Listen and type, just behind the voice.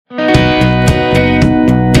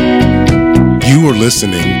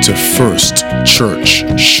listening to First Church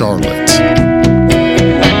Charlotte.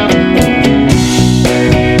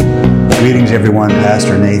 Greetings, everyone.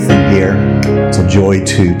 Pastor Nathan here. It's a joy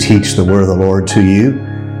to teach the word of the Lord to you.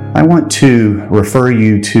 I want to refer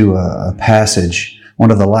you to a passage, one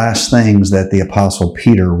of the last things that the Apostle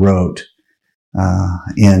Peter wrote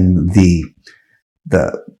in the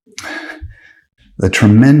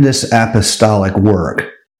tremendous apostolic work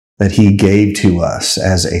that he gave to us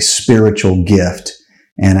as a spiritual gift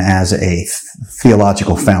and as a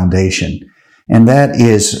theological foundation. And that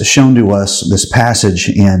is shown to us, this passage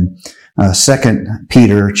in 2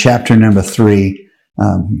 Peter chapter number 3,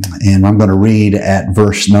 and I'm going to read at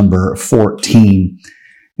verse number 14.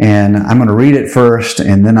 And I'm going to read it first,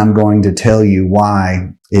 and then I'm going to tell you why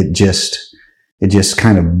it just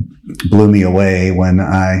kind of blew me away when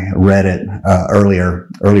I read it earlier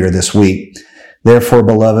this week. Therefore,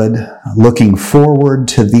 beloved, looking forward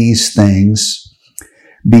to these things,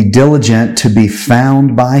 be diligent to be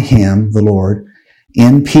found by him, the Lord,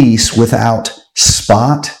 in peace, without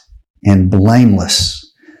spot and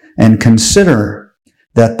blameless, and consider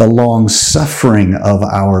that the long suffering of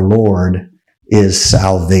our Lord is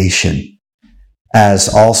salvation, as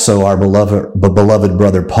also our beloved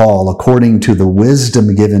brother Paul, according to the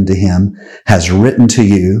wisdom given to him, has written to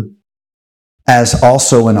you, as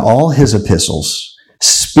also in all his epistles,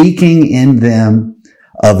 speaking in them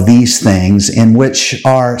of these things, in which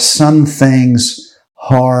are some things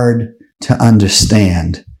hard to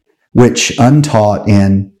understand, which untaught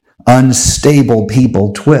and unstable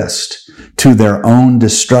people twist to their own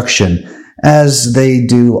destruction, as they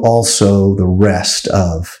do also the rest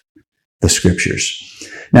of the Scriptures.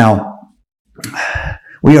 Now,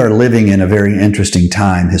 we are living in a very interesting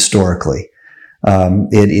time historically.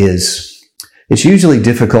 It's usually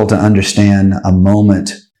difficult to understand a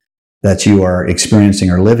moment that you are experiencing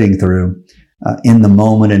or living through in the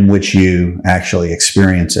moment in which you actually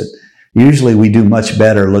experience it. Usually we do much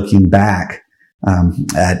better looking back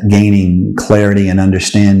at gaining clarity and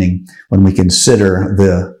understanding when we consider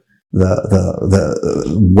the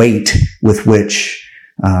weight with which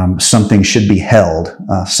something should be held,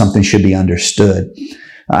 something should be understood.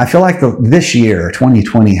 I feel like this year,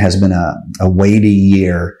 2020, has been a weighty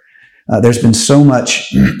year. There's been so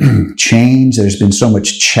much change. There's been so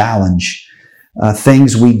much challenge.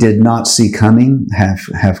 Things we did not see coming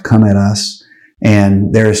have come at us.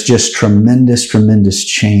 And there's just tremendous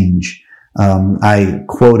change. I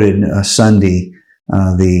quoted Sunday,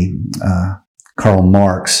 Karl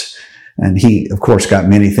Marx, and he, of course, got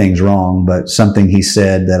many things wrong, but something he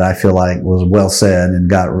said that I feel like was well said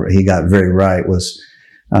and he got very right was,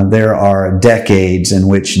 there are decades in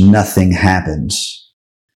which nothing happens.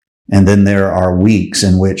 And then there are weeks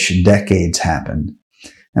in which decades happen.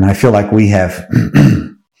 And I feel like we've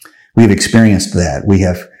experienced that. We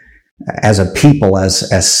have, as a people, as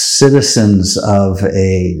citizens of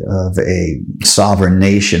a sovereign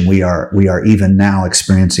nation, we are even now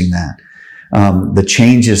experiencing that. The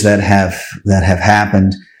changes that have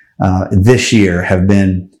happened this year have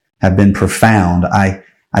been profound. I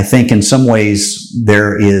think in some ways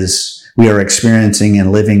we are experiencing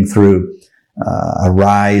and living through a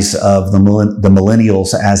rise of the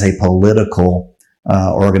millennials as a political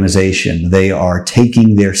organization. They are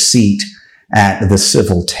taking their seat at the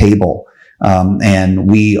civil table,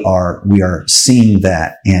 and we are seeing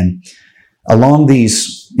that. And along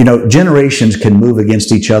these, generations can move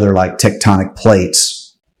against each other like tectonic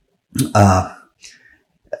plates.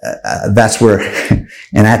 That's where,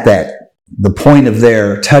 and at that, the point of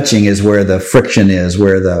their touching is where the friction is,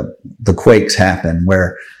 where the quakes happen,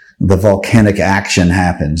 where the volcanic action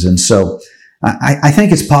happens. And so I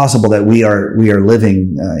think it's possible that we are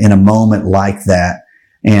living in a moment like that.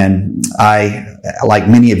 And I, like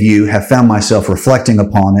many of you, have found myself reflecting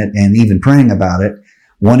upon it and even praying about it,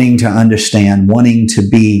 wanting to understand, wanting to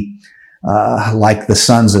be like the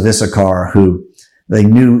sons of Issachar, who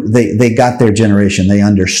they got their generation. They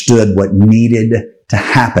understood what needed to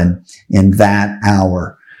happen in that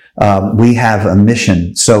hour. We have a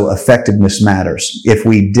mission, so effectiveness matters. If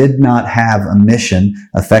we did not have a mission,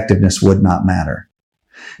 effectiveness would not matter.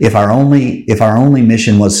 If our only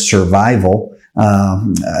mission was survival,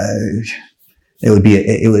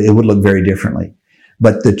 it would look very differently.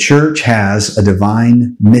 But the church has a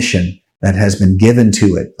divine mission that has been given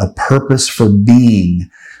to it, a purpose for being,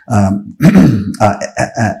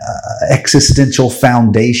 existential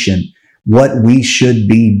foundation, what we should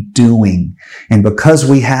be doing. And because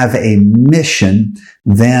we have a mission,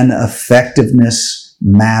 then effectiveness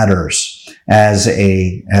matters. As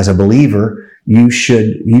a believer, you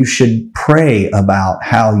should pray about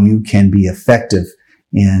how you can be effective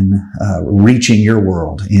in reaching your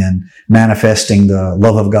world, in manifesting the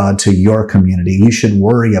love of God to your community. You should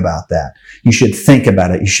worry about that. You should think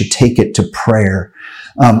about it. You should take it to prayer.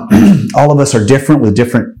 All of us are different with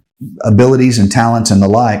different abilities and talents and the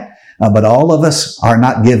like, but all of us are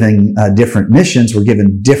not given different missions. We're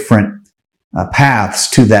given different paths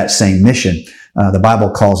to that same mission. The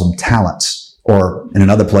Bible calls them talents, or in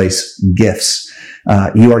another place, gifts.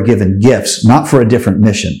 You are given gifts, not for a different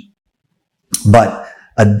mission, but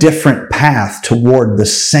a different path toward the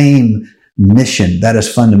same mission. That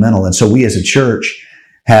is fundamental. And so we as a church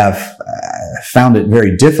have found it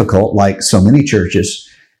very difficult, like so many churches,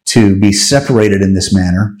 to be separated in this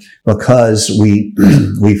manner, because we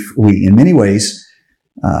in many ways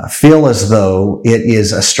feel as though it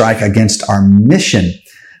is a strike against our mission.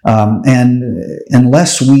 And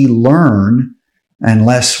unless we learn,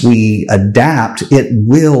 unless we adapt, it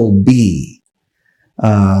will be.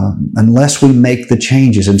 Unless we make the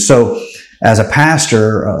changes. And so as a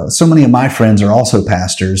pastor, so many of my friends are also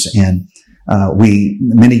pastors, and we,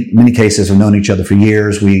 many cases, have known each other for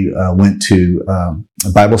years. We went to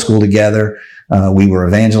Bible school together. We were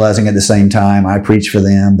evangelizing at the same time. I preached for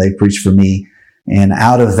them. They preached for me. And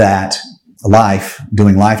out of that life,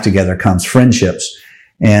 doing life together, comes friendships.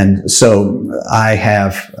 And so I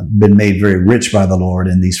have been made very rich by the Lord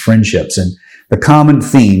in these friendships. And the common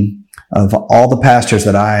theme of all the pastors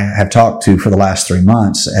that I have talked to for the last 3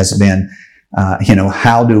 months has been,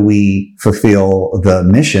 how do we fulfill the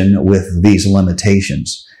mission with these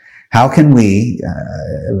limitations? How can we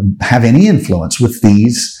have any influence with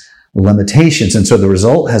these limitations? And so the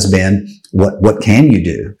result has been, what can you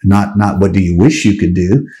do? Not what do you wish you could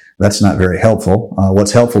do? That's not very helpful.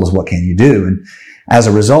 What's helpful is what can you do? And as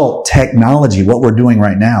a result, technology, what we're doing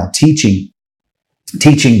right now, teaching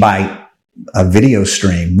by a video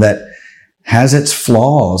stream that has its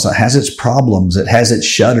flaws, it has its problems, it has its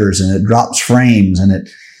shudders, and it drops frames, and it,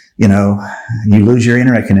 you lose your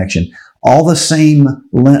internet connection. All the same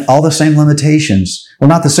limitations. Well,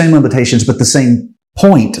 not the same limitations, but the same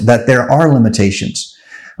point that there are limitations.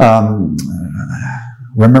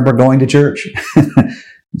 Remember going to church?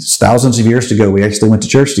 Thousands of years ago, we actually went to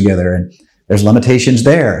church together, and there's limitations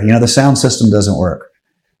there. The sound system doesn't work.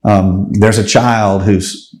 There's a child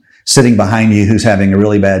who's sitting behind you who's having a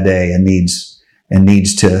really bad day and needs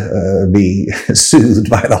to be soothed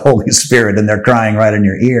by the Holy Spirit, and they're crying right in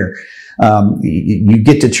your ear. You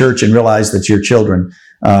get to church and realize that your children,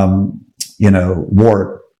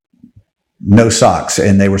 wore no socks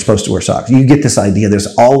and they were supposed to wear socks. You get this idea.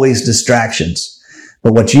 There's always distractions.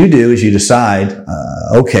 But what you do is you decide,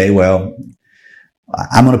 okay, well,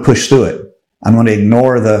 I'm going to push through it. I'm going to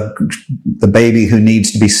ignore the baby who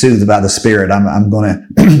needs to be soothed by the Spirit. I'm going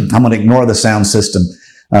to ignore the sound system,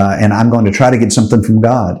 and I'm going to try to get something from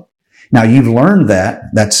God. Now, you've learned that.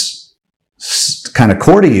 That's kind of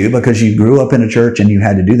core to you because you grew up in a church and you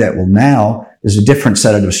had to do that. Well, now there's a different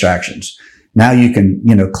set of distractions. Now you can,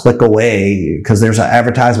 click away because there's an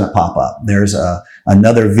advertisement pop up. There's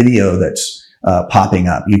another video that's popping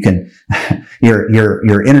up. You can,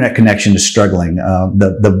 your internet connection is struggling.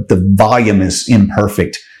 The volume is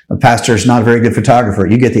imperfect. The pastor is not a very good photographer.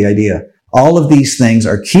 You get the idea. All of these things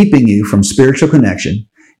are keeping you from spiritual connection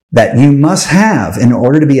that you must have in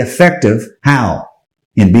order to be effective. How?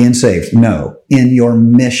 In being saved? No, in your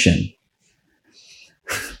mission.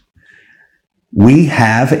 We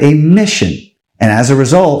have a mission. And as a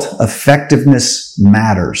result, effectiveness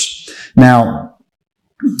matters. Now,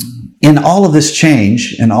 in all of this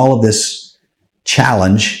change and all of this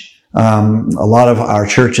challenge, a lot of our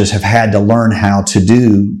churches have had to learn how to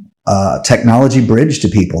do technology bridge to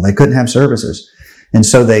people. They couldn't have services. And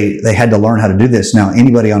so they had to learn how to do this. Now,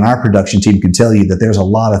 anybody on our production team can tell you that there's a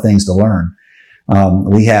lot of things to learn.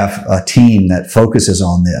 We have a team that focuses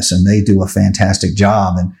on this, and they do a fantastic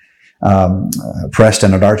job. And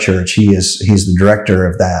Preston at our church, he's the director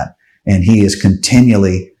of that, and he is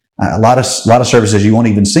continually a lot of services you won't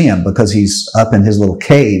even see him because he's up in his little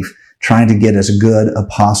cave trying to get as good a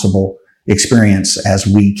possible experience as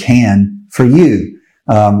we can for you.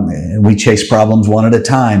 We chase problems one at a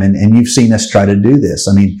time, and you've seen us try to do this.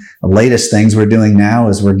 I mean, the latest things we're doing now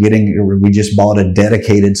is we just bought a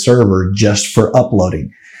dedicated server just for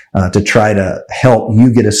uploading, to try to help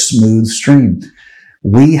you get a smooth stream.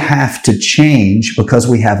 We have to change because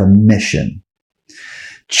we have a mission.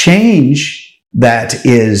 Change that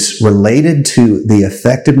is related to the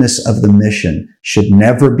effectiveness of the mission should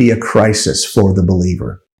never be a crisis for the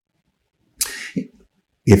believer.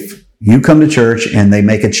 If you come to church and they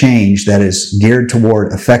make a change that is geared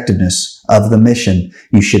toward effectiveness of the mission,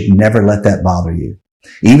 you should never let that bother you.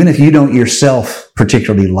 Even if you don't yourself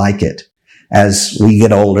particularly like it, as we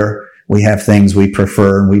get older, we have things we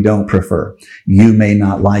prefer and we don't prefer. You may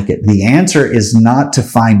not like it. The answer is not to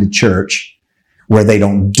find a church where they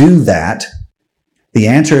don't do that. The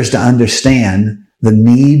answer is to understand the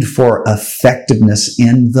need for effectiveness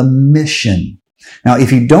in the mission. Now,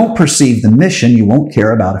 if you don't perceive the mission, you won't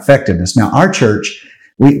care about effectiveness. Now, our church,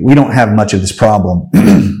 we don't have much of this problem.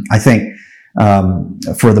 I think,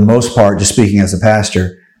 for the most part, just speaking as a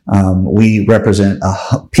pastor, we represent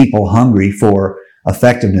people hungry for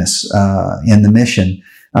effectiveness in the mission.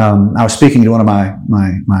 I was speaking to one of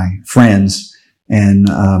my friends, and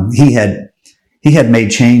he had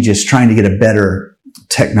made changes trying to get a better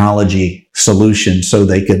technology solution so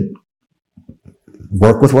they could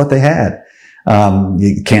work with what they had.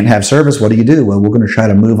 You can't have service. What do you do? Well, we're going to try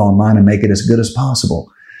to move online and make it as good as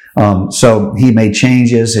possible. So he made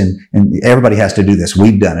changes, and everybody has to do this.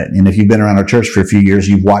 We've done it. And if you've been around our church for a few years,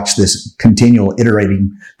 you've watched this continual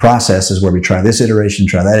iterating processes where we try this iteration,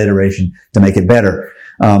 try that iteration to make it better.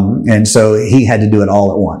 And so he had to do it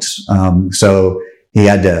all at once. So he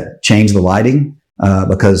had to change the lighting,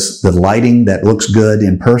 because the lighting that looks good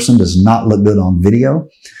in person does not look good on video.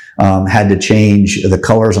 Had to change the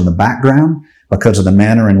colors on the background because of the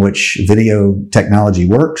manner in which video technology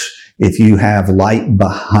works. If you have light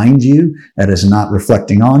behind you that is not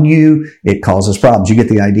reflecting on you, it causes problems. You get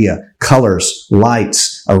the idea. Colors,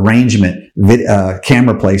 lights, arrangement,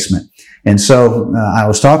 camera placement. And so I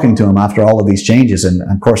was talking to him after all of these changes, and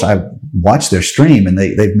of course I watched their stream, and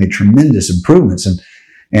they've made tremendous improvements.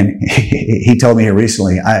 And he told me here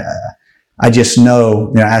recently, I just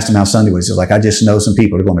know, I asked him how Sunday was. He was like, I just know some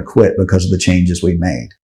people are going to quit because of the changes we made.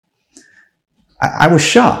 I was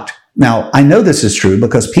shocked. Now, I know this is true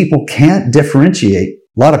because people can't differentiate,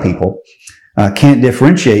 a lot of people can't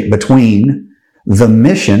differentiate between the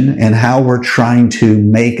mission and how we're trying to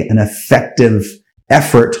make an effective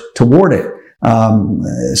effort toward it.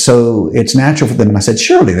 So it's natural for them. And I said,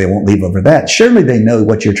 surely they won't leave over that. Surely they know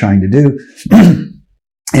what you're trying to do.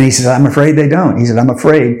 And he says, I'm afraid they don't. He said, I'm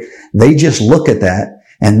afraid they just look at that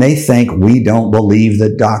and they think we don't believe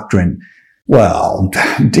the doctrine. Well,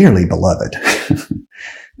 dearly beloved,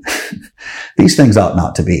 these things ought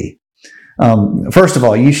not to be. First of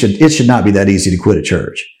all, it should not be that easy to quit a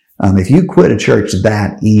church. If you quit a church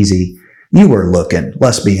that easy, you were looking.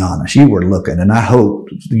 Let's be honest, you were looking. And I hope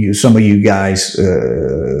some of you guys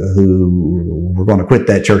who were going to quit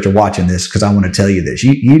that church are watching this, because I want to tell you this: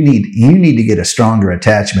 you need to get a stronger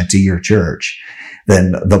attachment to your church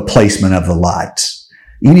than the placement of the lights.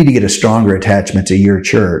 You need to get a stronger attachment to your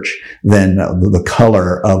church than the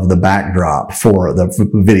color of the backdrop for the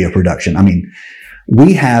video production. I mean,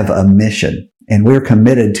 we have a mission, and we're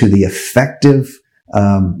committed to the effective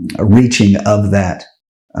reaching of that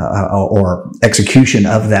or execution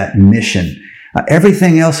of that mission.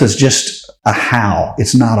 Everything else is just a how.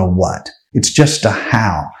 It's not a what. It's just a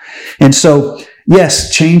how. And so,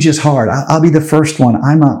 yes, change is hard. I'll be the first one.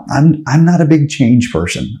 I'm not a big change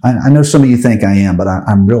person. I know some of you think I am, but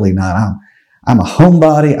I'm really not. I'm a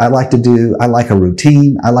homebody. I like a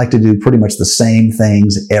routine. I like to do pretty much the same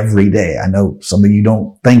things every day. I know some of you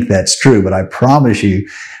don't think that's true, but I promise you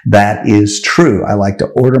that is true. I like to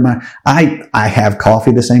I have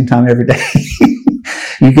coffee the same time every day.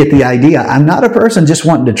 You get the idea. I'm not a person just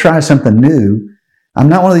wanting to try something new. I'm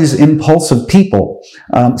not one of these impulsive people.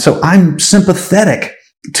 So I'm sympathetic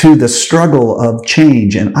to the struggle of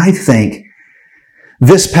change. And I think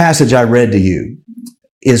this passage I read to you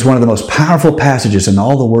is one of the most powerful passages in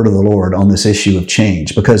all the Word of the Lord on this issue of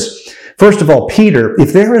change. Because, first of all, Peter,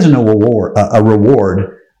 if there isn't a reward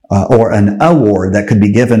or an award that could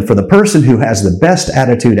be given for the person who has the best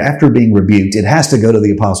attitude after being rebuked, it has to go to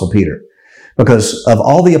the Apostle Peter. Because of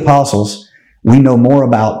all the apostles, we know more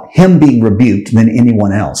about him being rebuked than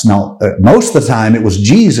anyone else. Now, most of the time, it was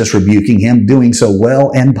Jesus rebuking him, doing so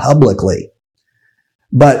well and publicly.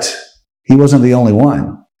 But he wasn't the only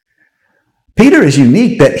one. Peter is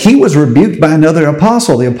unique that he was rebuked by another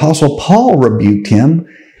apostle. The Apostle Paul rebuked him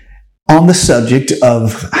on the subject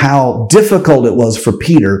of how difficult it was for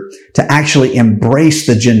Peter to actually embrace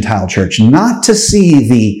the Gentile church, not to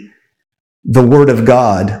see the Word of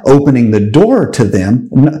God opening the door to them.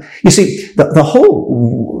 You see, the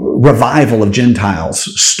whole revival of Gentiles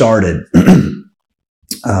started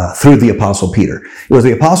through the Apostle Peter. It was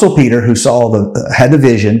the Apostle Peter who had the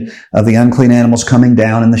vision of the unclean animals coming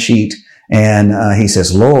down in the sheet. And he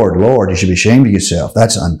says, Lord, you should be ashamed of yourself.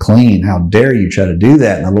 That's unclean. How dare you try to do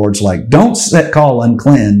that? And the Lord's like, don't call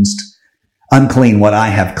unclean what I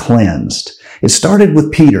have cleansed. It started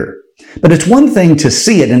with Peter. But it's one thing to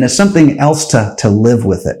see it, and it's something else to live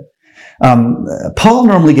with it. Paul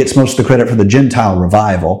normally gets most of the credit for the Gentile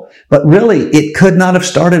revival, but really it could not have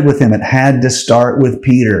started with him. It had to start with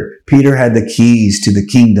Peter. Peter had the keys to the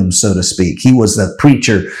kingdom, so to speak. He was the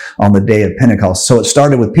preacher on the day of Pentecost. So it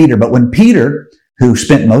started with Peter. But when Peter, who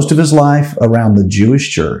spent most of his life around the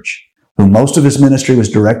Jewish church, who most of his ministry was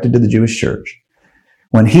directed to the Jewish church,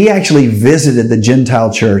 when he actually visited the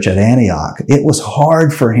Gentile church at Antioch, it was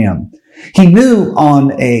hard for him. He knew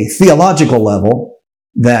on a theological level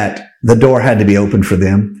that the door had to be opened for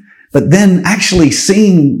them. But then actually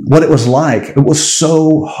seeing what it was like, it was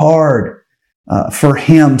so hard for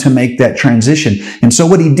him to make that transition. And so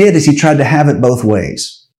what he did is he tried to have it both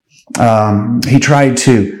ways. He tried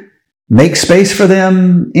to make space for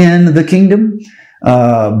them in the kingdom,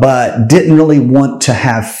 but didn't really want to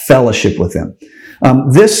have fellowship with them.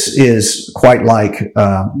 This is quite like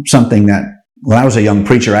something that when I was a young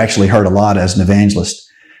preacher, I actually heard a lot as an evangelist.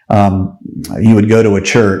 You would go to a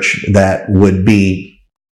church that would be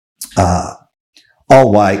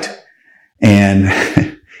all white, and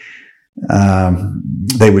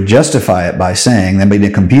they would justify it by saying they'd be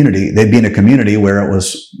in a community where it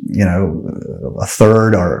was, a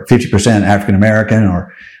third or 50% African American,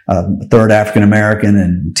 or a third African American,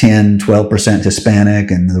 and 12%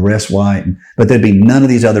 Hispanic, and the rest white. But there'd be none of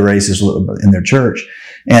these other races in their church.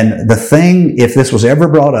 And the thing, if this was ever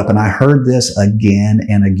brought up, and I heard this again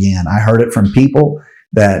and again, I heard it from people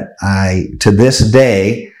that to this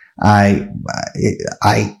day, I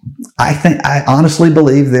think, I honestly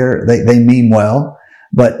believe they mean well,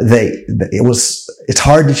 but it's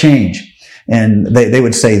hard to change. And they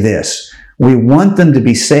would say this: we want them to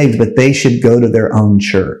be saved, but they should go to their own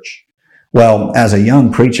church. Well, as a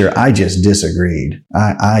young preacher, I just disagreed.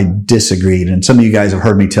 I disagreed. And some of you guys have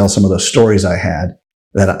heard me tell some of those stories I had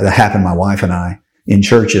that happened to my wife and I in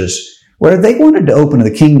churches where they wanted to open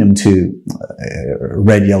the kingdom to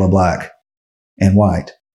red, yellow, black, and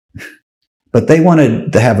white. But they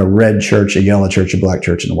wanted to have a red church, a yellow church, a black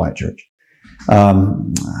church, and a white church.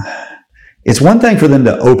 It's one thing for them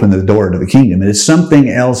to open the door to the kingdom. It is something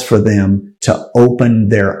else for them to open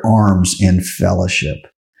their arms in fellowship.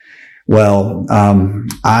 Well,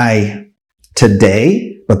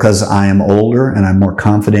 today, because I am older and I'm more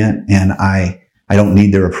confident and I don't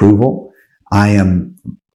need their approval, I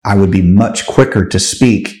would be much quicker to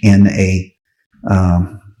speak in a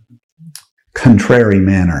contrary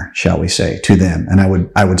manner, shall we say, to them. And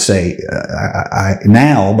I would say,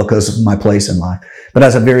 now, because of my place in life. But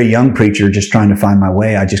as a very young preacher, just trying to find my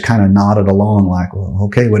way, I just kind of nodded along like, well,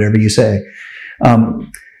 okay, whatever you say.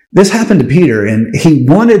 This happened to Peter, and he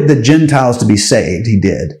wanted the Gentiles to be saved. He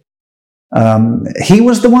did. He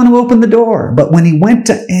was the one who opened the door. But when he went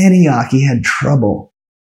to Antioch, he had trouble.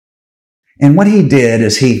 And what he did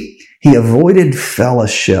is he avoided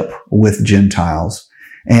fellowship with Gentiles.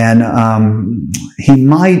 And he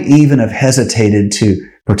might even have hesitated to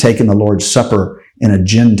partake in the Lord's Supper in a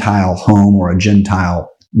Gentile home or a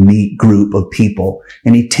Gentile meet group of people.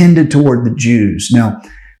 And he tended toward the Jews. Now,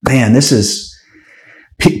 man,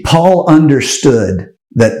 Paul understood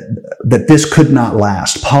that this could not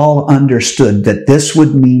last. Paul understood that this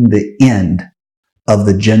would mean the end of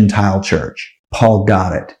the Gentile church. Paul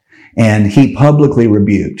got it. And he publicly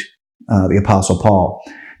rebuked the Apostle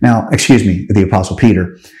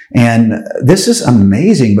Peter. And this is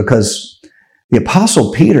amazing because the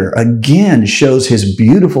Apostle Peter again shows his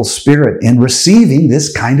beautiful spirit in receiving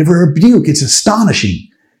this kind of a rebuke. It's astonishing.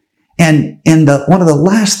 And in one of the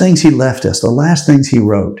last things he left us, the last things he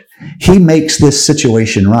wrote, he makes this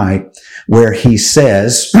situation right, where he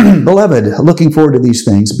says, "Beloved, looking forward to these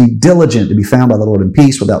things, be diligent to be found by the Lord in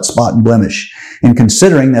peace, without spot and blemish, and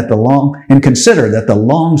consider that the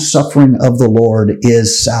long suffering of the Lord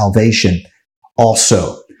is salvation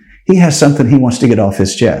also." He has something he wants to get off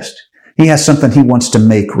his chest. He has something he wants to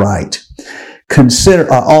make right.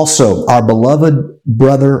 Consider also our beloved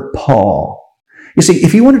brother Paul. You see,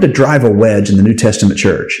 if you wanted to drive a wedge in the New Testament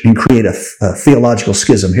church and create a theological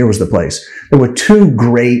schism, here was the place. There were two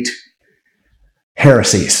great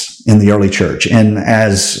heresies in the early church. And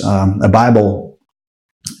as a Bible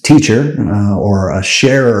teacher or a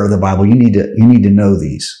sharer of the Bible, you need to know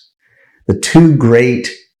these. The two great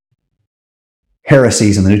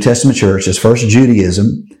heresies in the New Testament church is first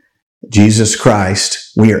Judaism. Jesus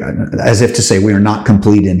Christ, we are, as if to say, we are not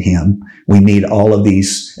complete in him. We need all of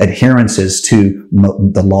these adherences to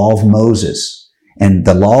the law of Moses. And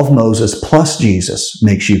the law of Moses plus Jesus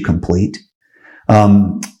makes you complete.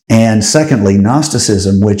 And secondly,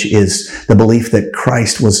 Gnosticism, which is the belief that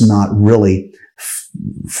Christ was not really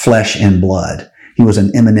flesh and blood. He was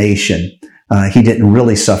an emanation. He didn't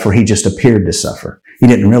really suffer. He just appeared to suffer. He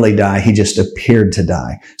didn't really die. He just appeared to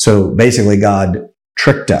die. So basically, God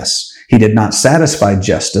tricked us. He did not satisfy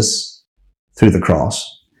justice through the cross.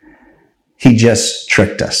 He just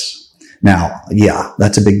tricked us. Now, yeah,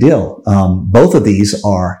 that's a big deal. Both of these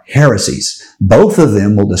are heresies. Both of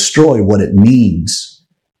them will destroy what it means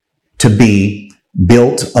to be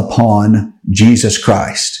built upon Jesus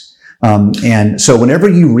Christ. And so whenever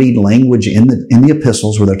you read language in the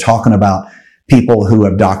epistles where they're talking about people who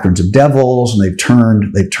have doctrines of devils and they've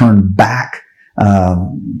turned back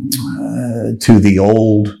to the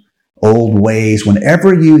old ways,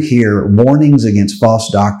 whenever you hear warnings against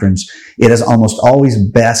false doctrines, it is almost always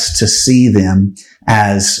best to see them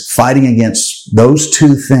as fighting against those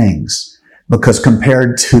two things, because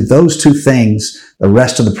compared to those two things, the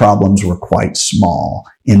rest of the problems were quite small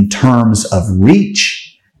in terms of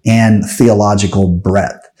reach and theological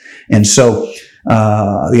breadth. And so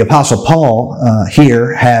the Apostle Paul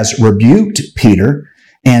here has rebuked Peter,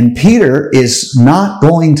 and Peter is not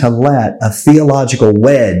going to let a theological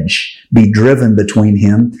wedge be driven between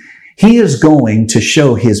him. He is going to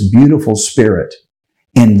show his beautiful spirit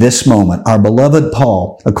in this moment. Our beloved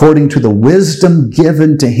Paul, according to the wisdom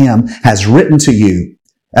given to him, has written to you,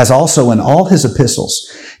 as also in all his epistles,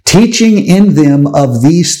 teaching in them of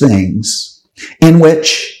these things, in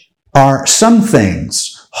which are some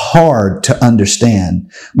things hard to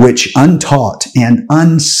understand, which untaught and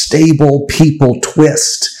unstable people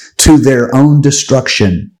twist to their own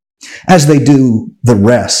destruction, as they do the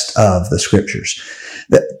rest of the scriptures.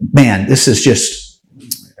 Man, this is just,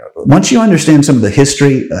 once you understand some of the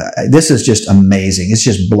history, this is just amazing. It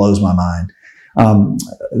just blows my mind.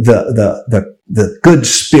 The good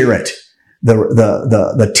spirit,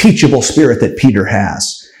 the teachable spirit that Peter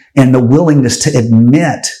has, and the willingness to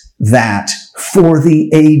admit that for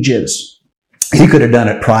the ages. He could have done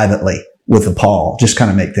it privately with Paul, just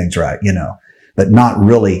kind of make things right, but not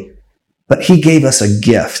really. But he gave us a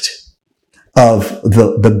gift of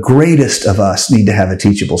the greatest of us need to have a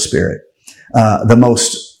teachable spirit.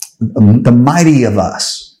 The mighty of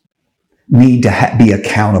us need to be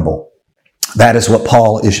accountable. That is what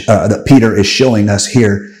that Peter is showing us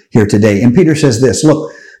here today. And Peter says this,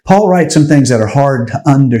 look, Paul writes some things that are hard to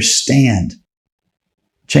understand.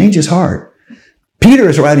 Change is hard. Peter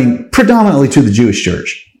is writing predominantly to the Jewish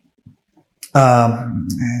church.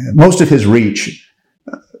 Most of his reach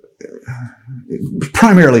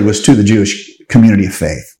primarily was to the Jewish community of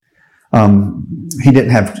faith. He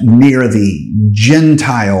didn't have near the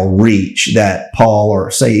Gentile reach that Paul, or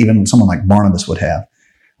say even someone like Barnabas, would have.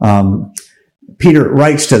 Peter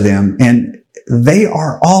writes to them, and they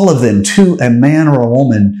are, all of them, to a man or a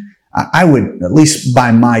woman, I would, at least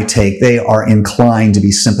by my take, they are inclined to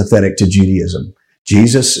be sympathetic to Judaism.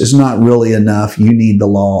 Jesus is not really enough. You need the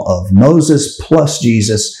law of Moses plus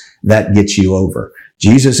Jesus. That gets you over.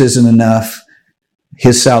 Jesus isn't enough.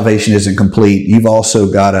 His salvation isn't complete. You've also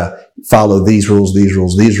got to follow these rules,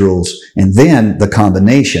 and then the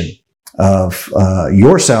combination of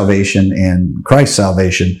your salvation and Christ's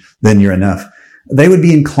salvation, then you're enough. They would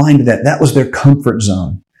be inclined to that. That was their comfort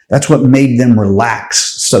zone. That's what made them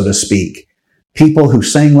relax, so to speak. People who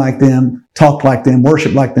sang like them, talked like them,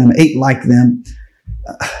 worshiped like them, ate like them,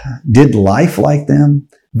 did life like them.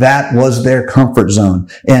 That was their comfort zone.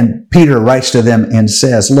 And Peter writes to them and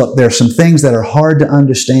says, look, there are some things that are hard to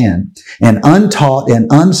understand, and untaught and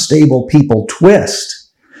unstable people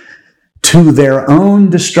twist to their own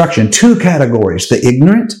destruction. Two categories: the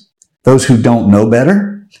ignorant, those who don't know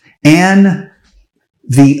better, and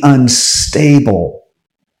the unstable.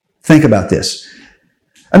 Think about this.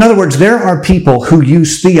 In other words, there are people who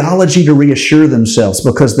use theology to reassure themselves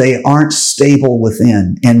because they aren't stable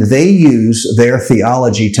within, and they use their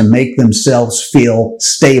theology to make themselves feel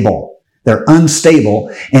stable. They're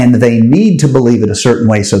unstable, and they need to believe it a certain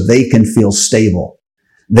way so they can feel stable.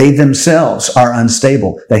 They themselves are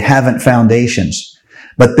unstable. They haven't foundations,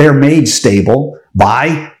 but they're made stable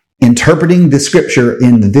by interpreting the scripture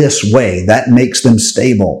in this way. That makes them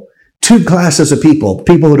stable. Two classes of people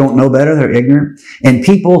who don't know better, they're ignorant, and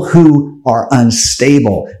people who are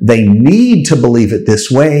unstable. They need to believe it this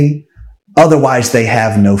way, otherwise they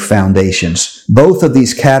have no foundations. Both of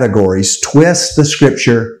these categories twist the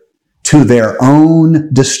scripture to their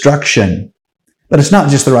own destruction. But it's not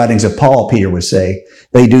just the writings of Paul, Peter would say.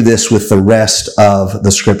 They do this with the rest of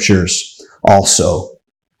the scriptures also.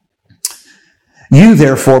 You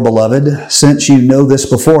therefore, beloved, since you know this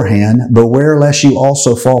beforehand, beware lest you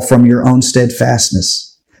also fall from your own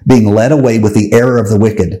steadfastness, being led away with the error of the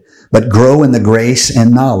wicked, but grow in the grace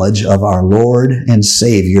and knowledge of our Lord and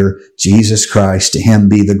Savior, Jesus Christ. To him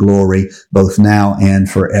be the glory, both now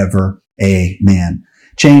and forever. Amen.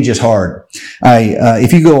 Change is hard.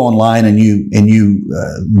 If you go online and you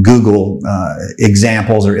Google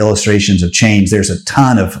examples or illustrations of change, there's a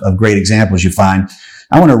ton of great examples you find.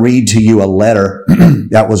 I want to read to you a letter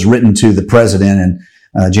that was written to the president in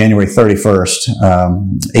January 31st,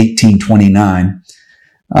 1829.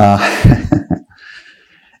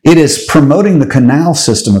 It is promoting the canal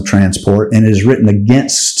system of transport, and it is written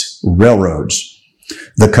against railroads.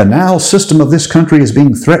 The canal system of this country is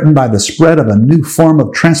being threatened by the spread of a new form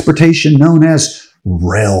of transportation known as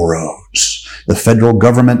railroads. The federal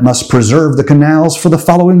government must preserve the canals for the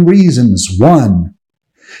following reasons. 1.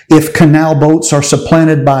 If canal boats are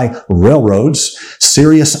supplanted by railroads,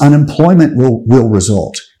 serious unemployment will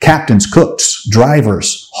result. Captains, cooks,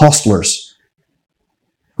 drivers, hostlers,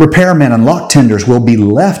 repairmen, and lock tenders will be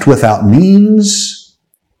left without means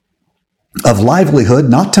of livelihood,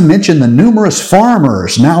 not to mention the numerous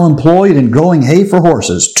farmers now employed in growing hay for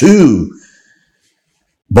horses. 2.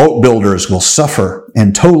 Boat builders will suffer,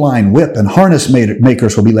 and tow line, whip, and harness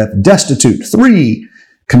makers will be left destitute. 3.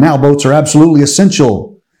 Canal boats are absolutely essential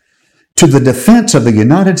to the defense of the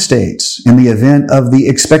United States. In the event of the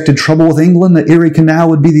expected trouble with England, the Erie Canal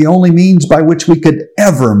would be the only means by which we could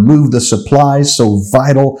ever move the supplies so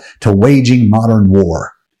vital to waging modern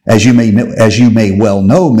war. As you may well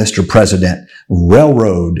know, Mr. President,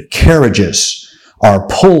 railroad carriages are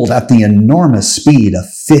pulled at the enormous speed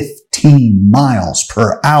of 15 miles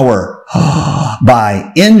per hour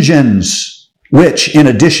by engines, which, in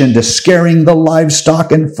addition to scaring the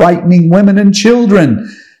livestock and frightening women and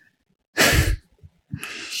children,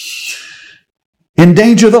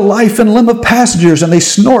 endanger the life and limb of passengers, and they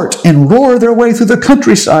snort and roar their way through the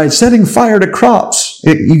countryside, setting fire to crops.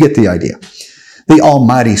 You get the idea. The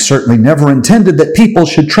Almighty certainly never intended that people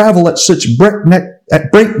should travel at such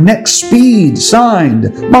breakneck speed.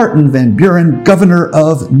 Signed, Martin Van Buren, Governor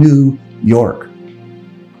of New York.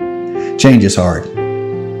 Change is hard.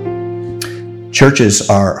 Churches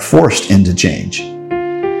are forced into change.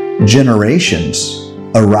 Generations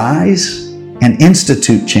arise and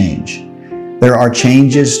institute change. There are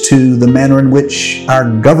changes to the manner in which our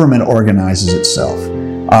government organizes itself.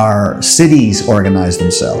 Our cities organize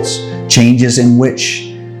themselves. Changes in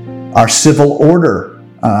which our civil order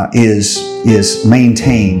is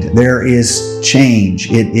maintained. There is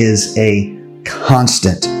change. It is a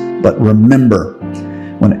constant. But remember,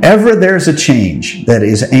 whenever there's a change that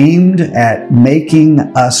is aimed at making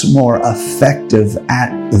us more effective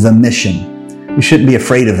at the mission, we shouldn't be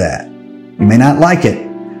afraid of that. You may not like it,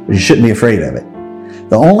 but you shouldn't be afraid of it.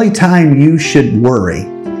 The only time you should worry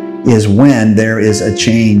is when there is a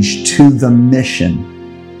change to the mission,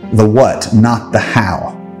 the what, not the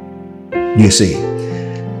how. You see,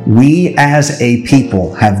 we as a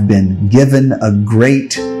people have been given a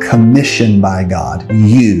great commission by God.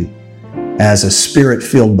 You, as a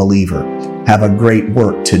Spirit-filled believer, have a great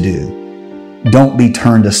work to do. Don't be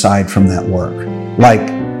turned aside from that work. Like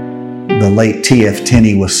the late T.F.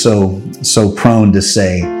 Tenney was so prone to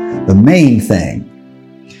say, the main thing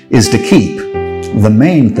is to keep the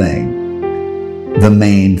main thing, the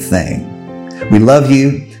main thing. We love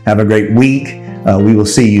you. Have a great week. We will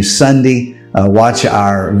see you Sunday. Watch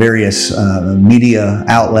our various media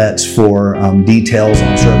outlets for details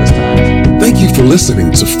on service times. Thank you for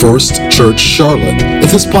listening to First Church Charlotte.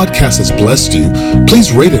 If this podcast has blessed you,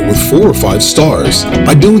 please rate it with 4 or 5 stars.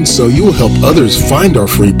 By doing so, you will help others find our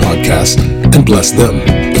free podcast and bless them.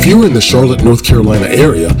 If you're in the Charlotte, North Carolina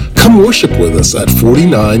area, come worship with us at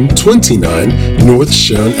 4929 North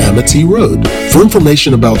Sharon Amity Road. For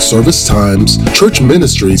information about service times, church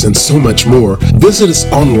ministries, and so much more, visit us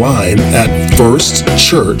online at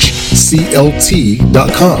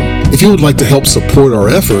firstchurchclt.com. If you would like to help support our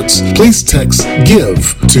efforts, please text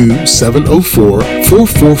GIVE to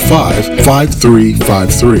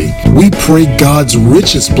 704-445-5353. We pray God's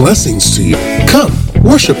richest blessings to you. Come,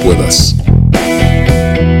 worship with us.